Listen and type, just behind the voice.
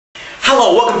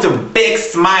Hello, welcome to Big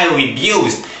Smile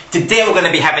Reviews. Today we're going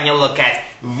to be having a look at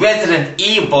Resident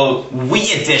Evil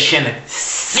Wii Edition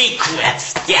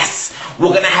Secrets. Yes, we're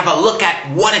going to have a look at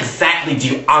what exactly do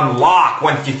you unlock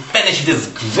once you finish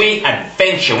this great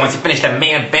adventure. Once you finish the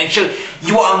main adventure,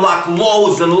 you unlock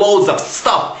loads and loads of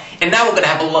stuff. And now we're going to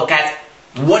have a look at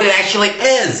what it actually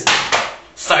is.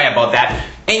 Sorry about that.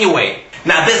 Anyway,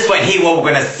 now this right here, what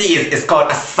we're going to see is called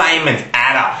Assignment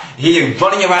Ada. Here you're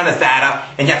running around as Ada,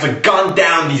 and you have to gun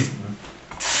down these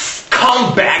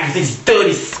scumbags, these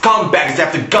dirty scumbags. You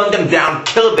have to gun them down,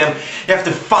 kill them. You have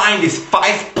to find these 5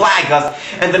 plagas,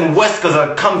 and then Wesker's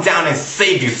gonna come down and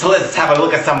save you. So let's have a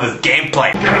look at some of this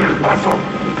gameplay.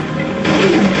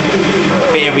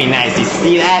 Very nice, you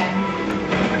see that?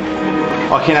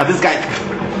 Okay, now this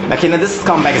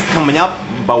scumbag is coming up,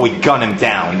 but we gun him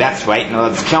down. That's right. Now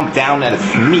let's jump down and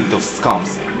let's meet those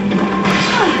scums.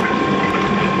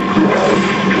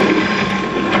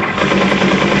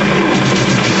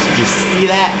 You see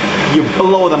that? You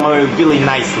blow them away really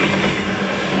nicely.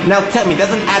 Now tell me,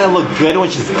 doesn't Ada look good when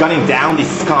she's gunning down these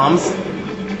scums?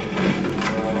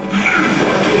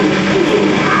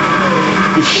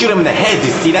 You shoot them in the heads,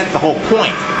 you see? That's the whole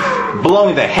point.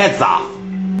 Blowing their heads off.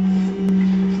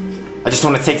 I just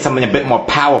want to take something a bit more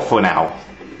powerful now.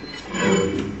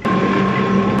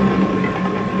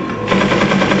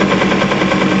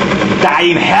 Die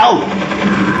in hell!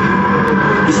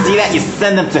 You see that? You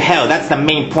send them to hell. That's the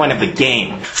main point of the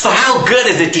game. So how good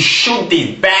is it to shoot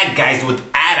these bad guys with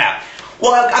Ada?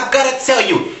 Well, I've got to tell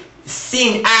you,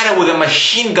 seeing Ada with a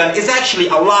machine gun is actually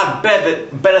a lot better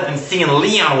than seeing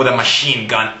Leon with a machine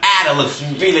gun. Ada looks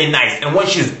really nice, and when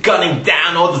she's gunning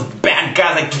down all those bad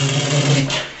guys, like,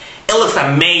 it looks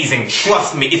amazing.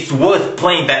 Trust me, it's worth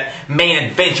playing that main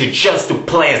adventure just to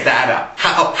play as Ada.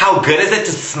 How good is it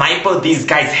to sniper these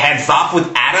guys' heads off with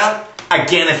Ada?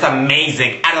 Again, it's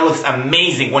amazing. Ada looks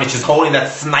amazing when she's holding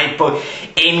that sniper,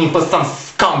 aiming for some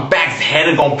scumbag's head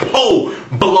and going, boom,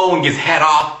 blowing his head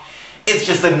off. It's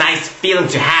just a nice feeling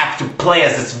to have to play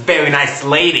as this very nice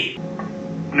lady.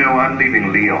 No, I'm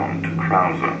leaving Leon to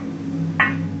Krauser.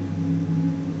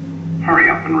 Hurry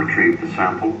up and retrieve the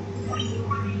sample.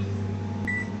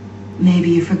 Maybe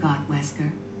you forgot,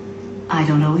 Wesker. I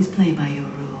don't always play by your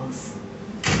rules.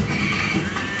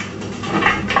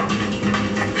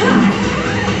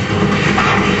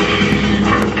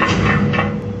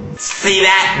 See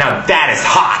that? Now that is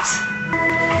hot!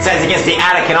 So as you can see,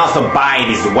 Ada can also buy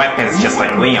these weapons just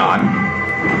like Leon.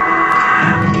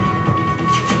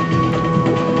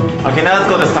 Okay, now let's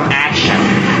go to some action.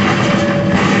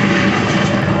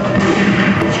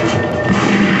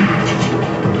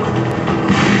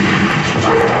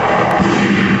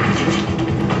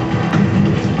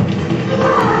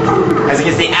 As you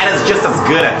can see, Ada's just as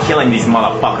good at killing these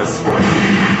motherfuckers.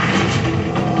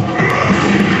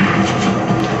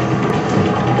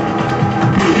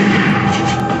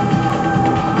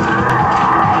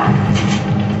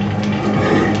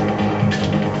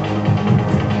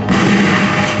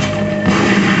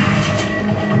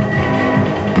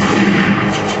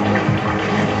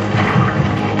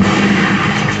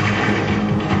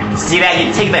 See that?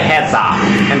 You take the heads off,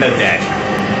 and they're dead.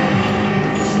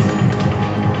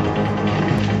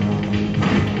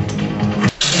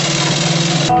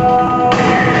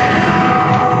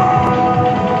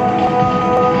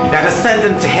 Now to send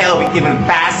them to hell even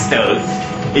faster,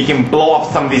 you can blow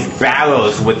up some of these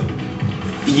barrels with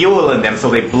fuel in them so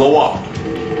they blow up.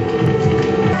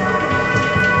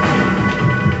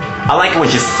 I like it when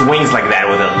she swings like that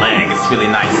with her leg, it's really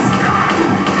nice.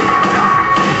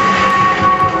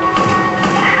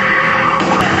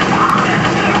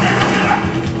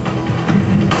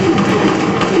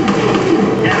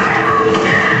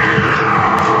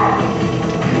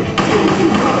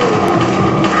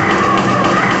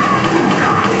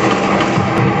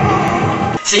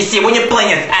 So you see, when you're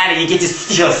playing as Ada, you get to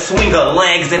see her swing her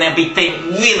legs and everything.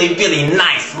 Really, really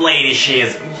nice lady she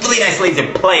is. Really nice lady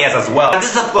to play as well. Now,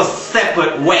 this is of course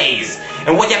separate ways.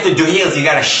 And what you have to do here is you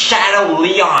gotta shadow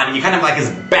Leon. You kind of like his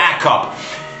backup.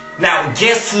 Now,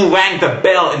 guess who rang the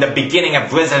bell in the beginning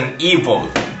of Resident Evil?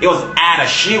 It was Ada.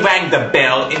 She rang the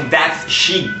bell, and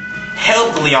she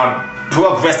helped Leon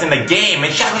progress in the game.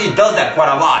 And she actually does that quite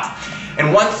a lot.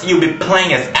 And once you be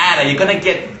playing as Ada, you're gonna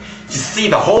get to see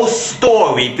the whole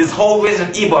story, this whole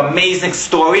Resident Evil amazing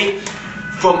story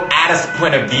from Ada's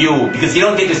point of view, because you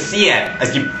don't get to see it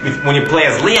when you play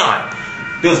as Leon.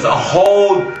 There's a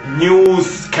whole new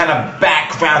kind of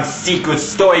background secret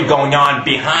story going on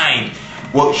behind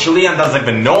what Leon doesn't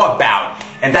even know about.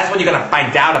 And that's what you're going to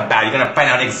find out about. You're going to find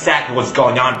out exactly what's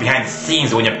going on behind the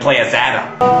scenes when you play as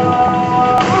Ada.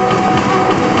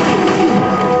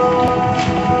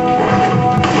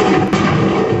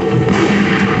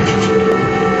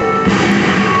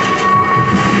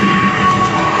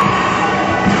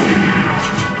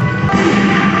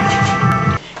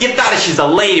 a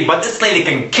lady, but this lady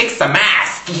can kick some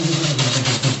ass.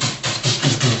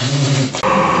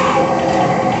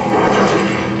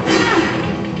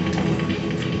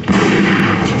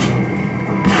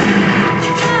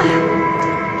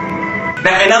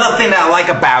 Now, another thing that I like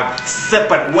about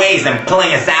Separate Ways and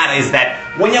playing as Ada is that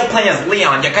when you're playing as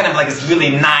Leon, you're kind of like this really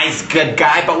nice, good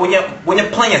guy, but when you're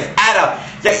playing as Ada,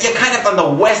 you're kind of on the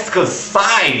West Coast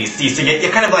side, you see, so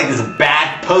you're kind of like this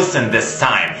bad person this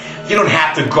time. You don't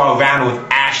have to go around with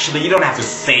Ashley, you don't have to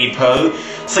save her,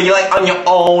 so you're like on your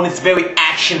own, it's very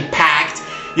action-packed.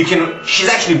 She's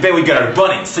actually very good at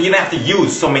running, so you don't have to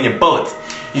use so many bullets.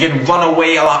 You can run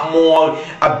away a lot more,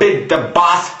 the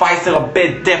boss fights are a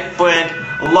bit different,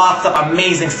 lots of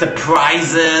amazing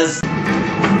surprises.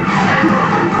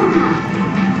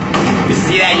 You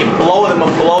see that? You blow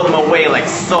them away like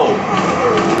so.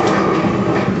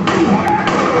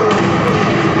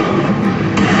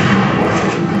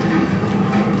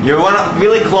 You run up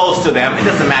really close to them, it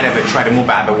doesn't matter if they try to move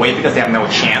out of the way because they have no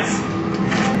chance.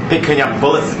 Picking up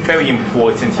bullets is very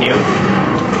important here.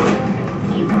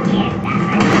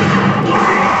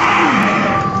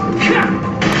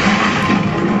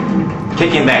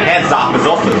 Kicking their heads off is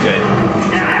also good.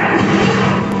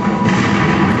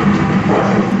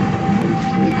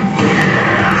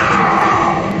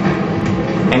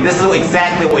 And this is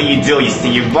exactly what you do. You see,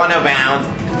 you run around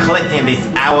collecting these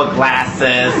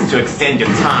hourglasses to extend your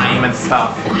time and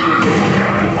stuff.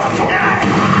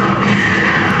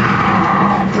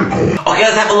 Okay,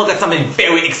 let's have a look at something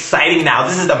very exciting now.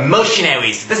 This is the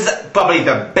Mercenaries. This is probably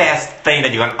the best thing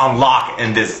that you can unlock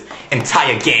in this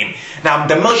entire game. Now,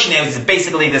 the Mercenaries is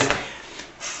basically this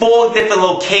 4 different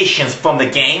locations from the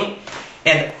game,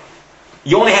 and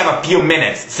you only have a few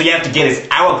minutes, so you have to get these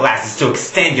hourglasses to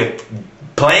extend your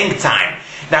playing time.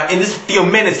 Now, in this few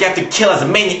minutes, you have to kill as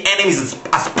many enemies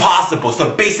as possible,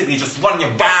 so basically just running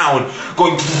around,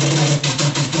 going...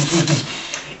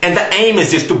 And the aim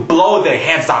is just to blow their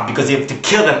heads off because you have to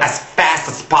kill them as fast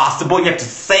as possible. You have to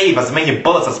save as many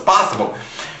bullets as possible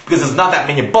because there's not that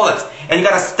many bullets. And you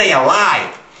gotta stay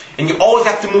alive. And you always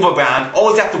have to move around,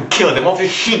 always have to kill them,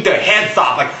 always shoot their heads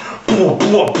off like blah,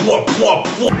 blah, blah, blah,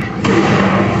 blah.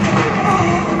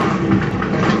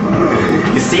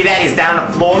 You see that? He's down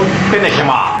the floor. Finish him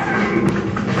off.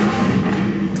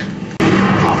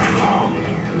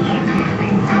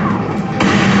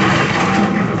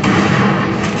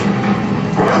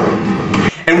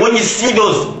 And when you see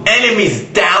those enemies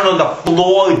down on the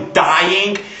floor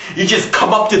dying, you just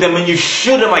come up to them and you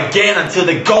shoot them again until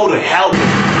they go to hell.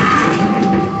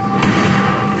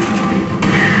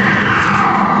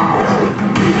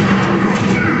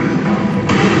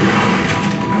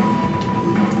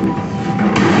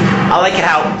 I like it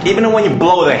how even when you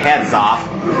blow their heads off,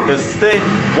 they're still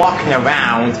walking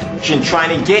around and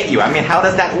trying to get you. I mean, how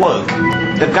does that work?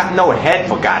 They've got no head,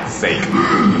 for God's sake.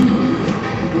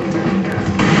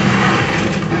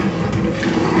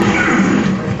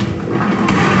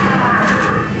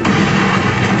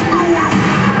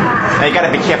 Now you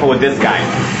gotta be careful with this guy.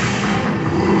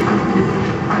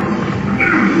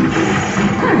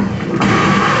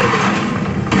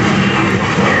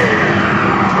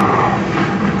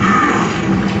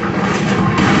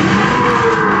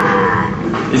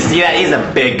 You see that? He's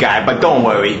a big guy, but don't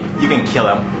worry, you can kill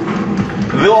him.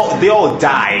 They all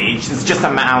die. It's just a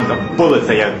amount of bullets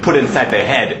that you put inside their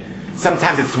head.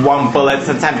 Sometimes it's 1 bullet,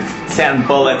 sometimes it's 10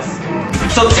 bullets.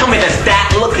 So tell me, does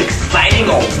that look exciting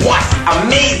or what?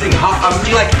 Amazing, huh?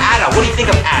 You like Ada? What do you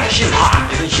think of Ada? She's hot,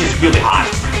 isn't she? She's really hot.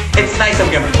 It's nice that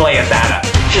we can play as Ada.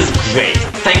 She's great.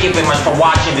 Thank you very much for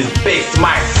watching this Big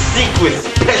Smile Secret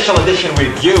Special Edition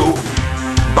review.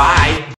 Bye.